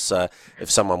 $1,200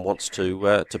 if someone wants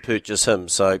to purchase him.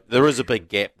 So there is a big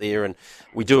gap there, and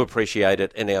we do appreciate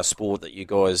it in our sport that you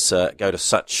guys go to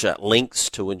such lengths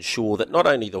to ensure that not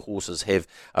only the horses have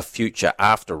a future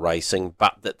after racing,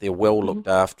 but that they're well looked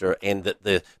after, and that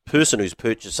the person who's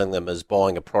purchasing them is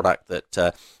buying a product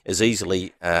that is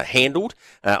easily handled.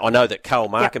 I know that Carl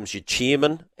Markham's your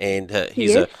chairman, and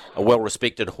he's a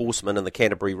well-respected horseman in the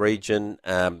Canterbury region,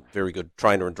 very good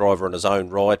trainer and driver in his own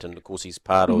right, and of course he's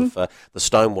part of the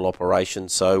Stonewall operation.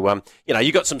 So,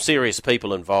 you've got some serious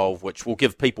people involved, which will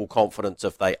give people confidence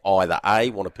if they either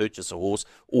A, want to purchase a horse,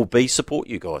 or B, support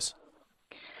you guys.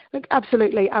 Look,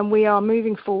 absolutely, and we are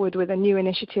moving forward with a new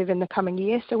initiative in the coming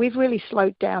year. So we've really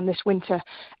slowed down this winter,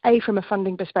 A, from a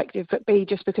funding perspective, but B,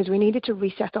 just because we needed to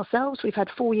reset ourselves. We've had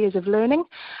 4 years of learning,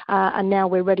 and now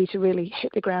we're ready to really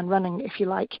hit the ground running, if you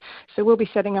like. So we'll be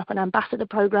setting up an ambassador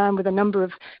program with a number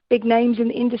of big names in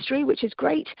the industry, which is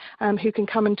great, who can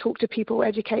come and talk to people,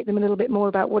 educate them a little bit more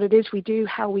about what it is we do,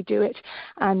 how we do it,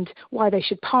 and why they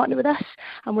should partner with us.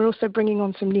 And we're also bringing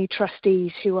on some new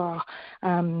trustees who are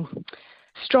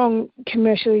strong,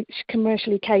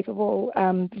 commercially capable,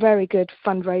 very good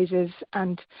fundraisers,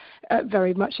 and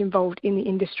very much involved in the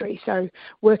industry. So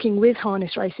working with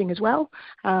harness racing as well.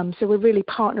 So we're really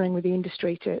partnering with the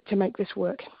industry to make this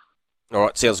work. All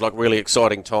right, sounds like really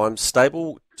exciting times.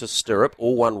 Stable to Stirrup,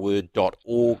 all one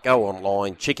word.org. Go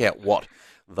online, check out what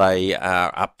they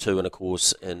are up to, and of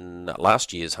course in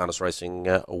last year's Harness Racing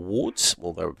Awards,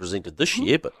 well, they were presented this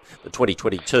year, but the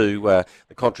 2022,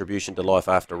 the contribution to life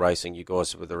after racing, you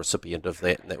guys were the recipient of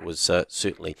that, and that was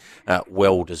certainly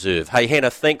well deserved. Hey Hannah,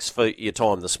 thanks for your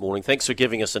time this morning. Thanks for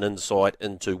giving us an insight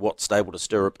into what Stable to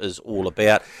Stirrup is all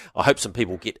about. I hope some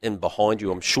people get in behind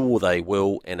you. I'm sure they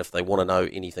will, and if they want to know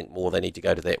anything more, they need to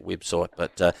go to that website.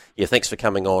 But yeah, thanks for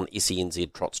coming on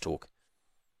SENZ Trots Talk.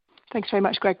 Thanks very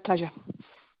much, Greg. Pleasure.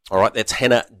 All right, that's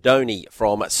Hannah Doney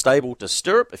from Stable to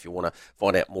Stirrup. If you want to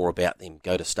find out more about them,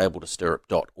 go to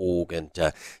stabletostirrup.org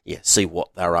and see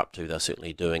what they're up to. They're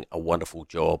certainly doing a wonderful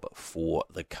job for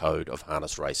the code of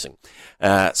harness racing.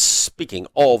 Speaking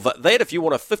of that, if you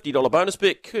want a $50 bonus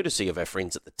bet, courtesy of our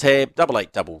friends at the Tab,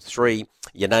 8833,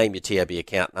 your name, your TAB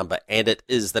account number, and it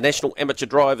is the National Amateur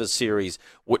Drivers Series,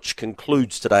 which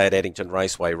concludes today at Addington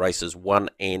Raceway, races 1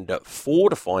 and 4.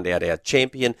 To find out our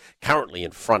champion, currently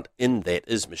in front in that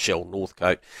is Michelle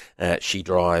Northcote. She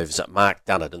drives Mark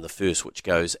Dunnett in the first, which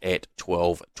goes at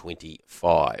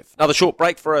 12:25. Another short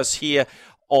break for us here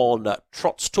on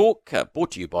Trots Talk,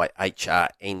 brought to you by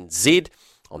HRNZ.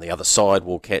 On the other side,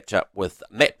 we'll catch up with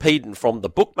Matt Peden from the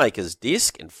Bookmakers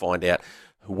Desk and find out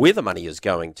where the money is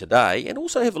going today, and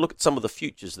also have a look at some of the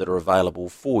futures that are available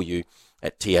for you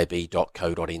at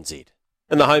tab.co.nz.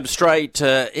 In the home straight,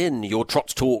 in your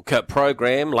Trots Talk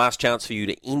program, last chance for you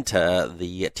to enter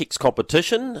the text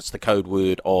competition. It's the code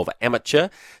word of amateur.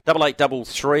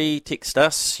 8833, text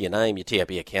us, your name, your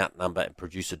TAB account number, and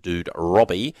producer dude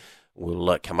Robbie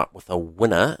will come up with a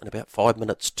winner in about 5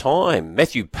 minutes' time.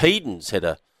 Matthew Peden's had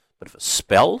a bit of a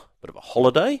spell, bit of a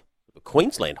holiday. A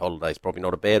Queensland holiday is probably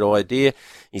not a bad idea.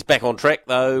 He's back on track,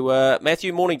 though.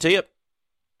 Matthew, morning to you.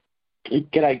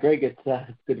 G'day, Greg. It's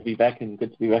good to be back, and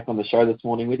good to be back on the show this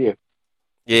morning with you.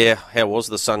 Yeah, how was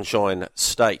the Sunshine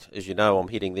State? As you know, I'm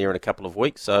heading there in a couple of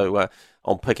weeks, so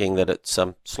I'm picking that it's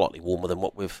slightly warmer than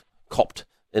what we've copped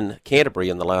in Canterbury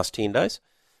in the last 10 days.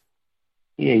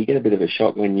 Yeah, you get a bit of a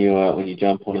shock when you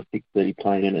jump on a 6:30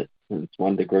 plane and it's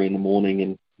 1 degree in the morning,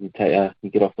 and you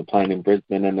get off the plane in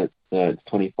Brisbane and it's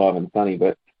 25 and sunny,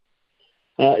 but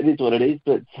it is what it is.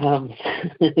 But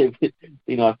it'd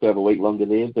be nice to have a week longer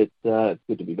there, but it's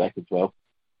good to be back as well.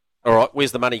 All right,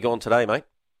 where's the money gone today, mate?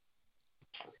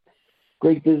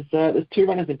 Greg, there's two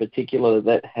runners in particular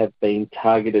that have been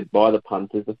targeted by the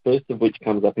punters, the first of which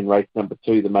comes up in race number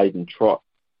 2, the maiden Trot.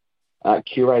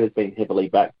 Curator's been heavily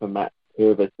backed for Matt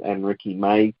Purvis and Ricky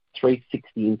May,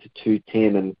 360 into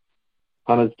 210, and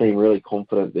punters seem really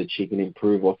confident that she can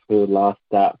improve off her last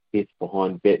start, fifth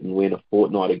behind Bet and Win a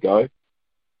fortnight ago.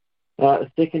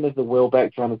 Second of the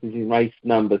well-backed runners is in race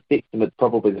number 6, and it's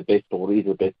probably the best, or is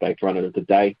the best-backed runner of the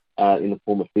day, in the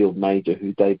former Field Major,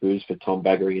 who debuts for Tom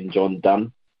Baggery and John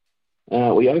Dunn.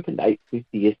 We opened 8.50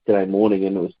 yesterday morning,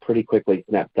 and it was pretty quickly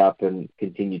snapped up and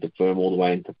continued to firm all the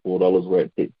way into $4 where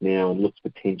it sits now, and looks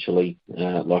potentially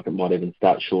like it might even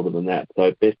start shorter than that.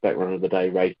 So best-backed runner of the day,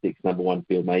 race 6, number 1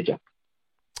 Field Major.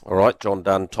 All right, John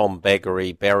Dunn, Tom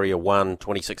Baggery, Barrier 1,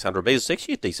 2,600 metres. It's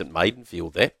actually a decent maiden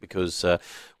field, that, because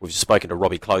we've spoken to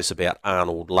Robbie Close about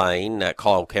Arnold Lane.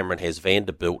 Kyle Cameron has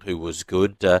Vanderbilt, who was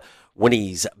good.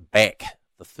 Winnie's back,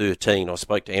 the 13. I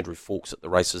spoke to Andrew Fawkes at the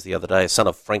races the other day, a son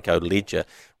of Franco Ledger.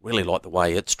 Really like the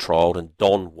way it's trialled. And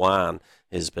Don Juan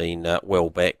has been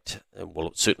well-backed. Well,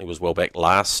 it certainly was well-backed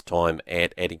last time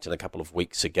at Addington a couple of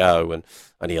weeks ago, and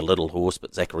only a little horse,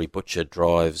 but Zachary Butcher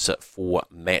drives for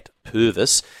Matt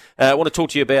Purvis. I want to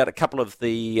talk to you about a couple of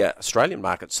the Australian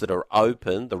markets that are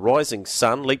open. The Rising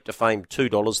Sun, Leap to Fame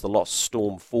 $2, the Lost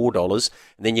Storm $4,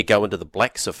 and then you go into the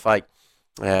Blacks of Fate,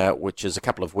 which is a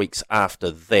couple of weeks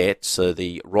after that. So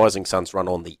the Rising Sun's run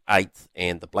on the 8th,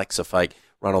 and the Blacks of Fate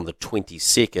run on the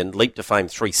 22nd. Leap to Fame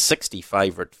 360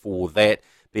 favourite for that.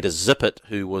 Better Zip It,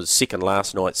 who was second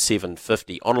last night,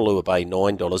 $7.50. Honolulu Bay,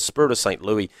 $9. Spirit of St.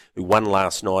 Louis, who won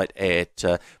last night at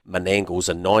Menangles,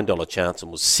 a $9 chance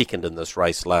and was second in this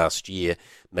race last year.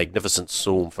 Magnificent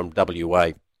Storm from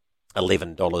WA,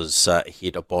 $11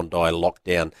 ahead of Bondi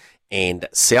Lockdown. And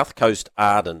South Coast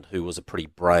Ardent, who was a pretty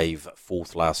brave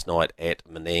fourth last night at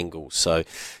Menangle. So,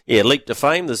 yeah, leap to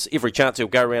fame. There's every chance he'll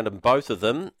go around in both of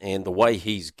them. And the way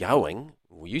he's going,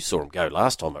 well, you saw him go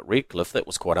last time at Redcliffe. That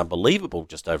was quite unbelievable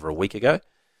just over a week ago.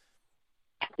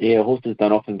 Yeah, horses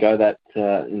don't often go that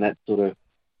in that sort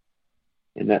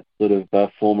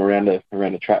of form around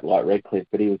a track like Redcliffe,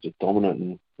 but he was just dominant,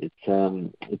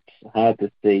 and it's hard to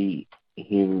see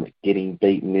him getting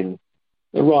beaten in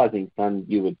the Rising Sun,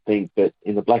 you would think, but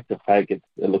in the Black to Fag, it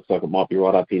looks like it might be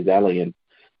right up his alley. And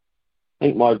I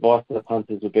think my advice to the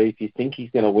punters would be, if you think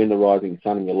he's going to win the Rising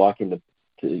Sun and you like him as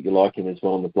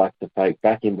well in the Black to Fag,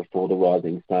 back him before the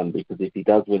Rising Sun, because if he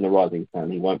does win the Rising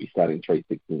Sun, he won't be starting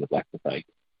 360 in the Black to Fag.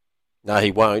 No,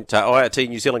 he won't. IRT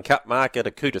New Zealand Cup market,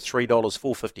 a Kuta $3,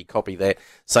 $4.50, copy that.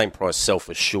 Same price, Self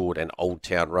Assured and Old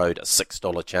Town Road, a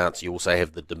 $6 chance. You also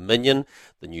have the Dominion,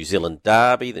 the New Zealand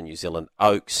Derby, the New Zealand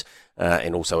Oaks,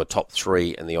 and also a top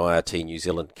three in the IRT New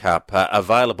Zealand Cup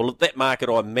available. That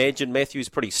market, I imagine, Matthew, is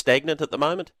pretty stagnant at the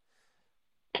moment.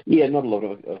 Yeah, not a lot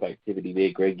of activity there,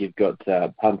 Greg. You've got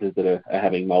punters that are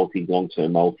having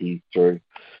long-term multis through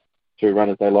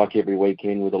runners they like every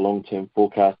weekend, with a long-term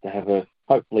forecast to have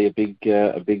hopefully a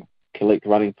big collect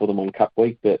running for them on Cup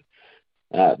Week, but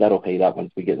that'll heat up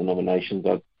once we get the nominations.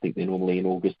 I think they're normally in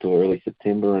August or early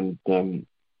September, and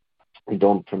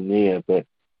on from there. But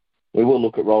we will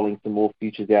look at rolling some more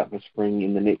futures out for spring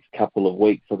in the next couple of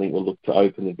weeks. I think we'll look to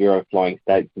open the Vero Flying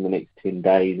Stakes in the next 10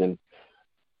 days, and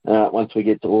once we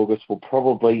get to August, we'll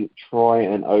probably try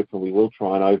and open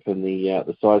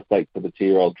the size stakes for the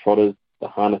 2-year-old trotters, the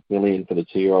Harness Million for the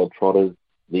 2-year-old trotters,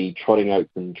 the Trotting Oaks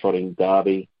and Trotting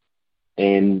Derby,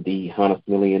 and the Harness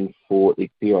Million for the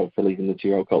 2-year-old fillies and the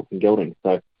 2-year-old colts and geldings.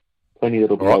 So plenty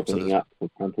that'll be opening up for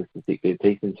punters to stick their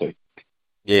teeth into.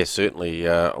 Yeah, certainly.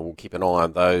 We'll keep an eye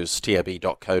on those,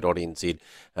 tab.co.nz,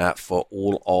 for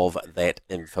all of that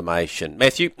information.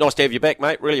 Matthew, nice to have you back,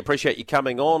 mate. Really appreciate you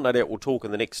coming on. No doubt we'll talk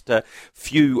in the next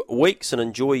few weeks, and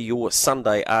enjoy your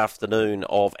Sunday afternoon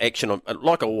of action.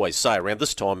 Like I always say, around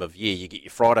this time of year, you get your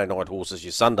Friday night horses,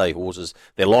 your Sunday horses.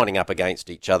 They're lining up against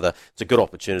each other. It's a good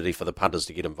opportunity for the punters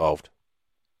to get involved.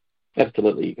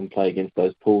 Absolutely. You can play against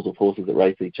those pools of horses that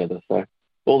race each other. So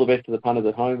all the best to the punters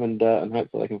at home, and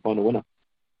hopefully they can find a winner.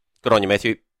 Good on you,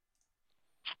 Matthew.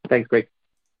 Thanks, Greg.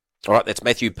 All right, that's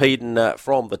Matthew Peden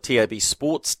from the TAB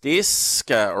Sports Desk.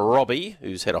 Robbie,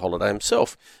 who's had a holiday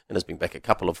himself and has been back a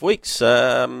couple of weeks,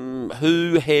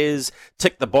 who has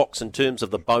ticked the box in terms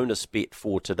of the bonus bet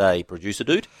for today, producer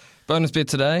dude? Bonus bet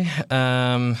today.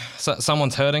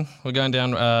 Someone's hurting. We're going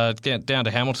down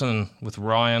to Hamilton with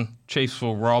Ryan. Chiefs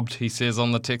were robbed, he says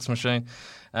on the text machine.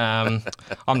 I'm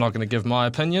not going to give my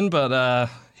opinion,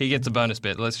 but he gets a bonus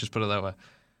bet. Let's just put it that way.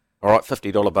 All right,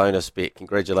 $50 bonus bet.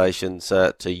 Congratulations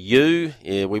to you.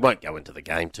 Yeah, we won't go into the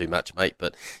game too much, mate,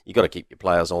 but you've got to keep your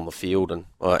players on the field. And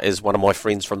as one of my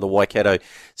friends from the Waikato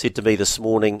said to me this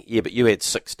morning, yeah, but you had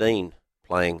 16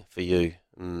 playing for you.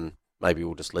 Maybe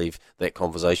we'll just leave that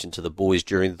conversation to the boys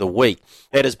during the week.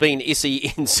 That has been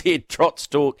SENZ Trots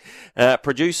Talk.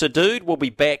 Producer Dude will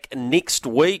be back next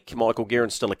week. Michael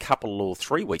Guerin's still a couple or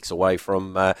 3 weeks away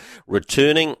from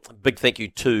returning. Big thank you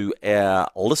to our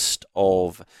list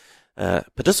of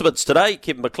participants today,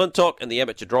 Kevin McClintock and the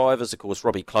amateur drivers, of course,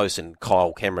 Robbie Close and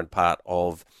Kyle Cameron, part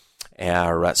of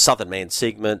our Southern Man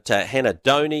segment, Hannah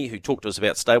Doney, who talked to us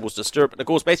about stables to stirrup, and of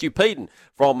course Matthew Peden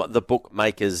from the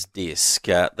Bookmakers Desk.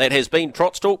 That has been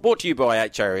Trots Talk, brought to you by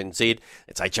HRNZ.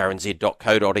 It's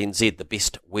hrnz.co.nz, the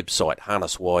best website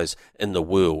harness-wise in the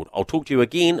world. I'll talk to you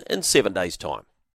again in 7 days' time.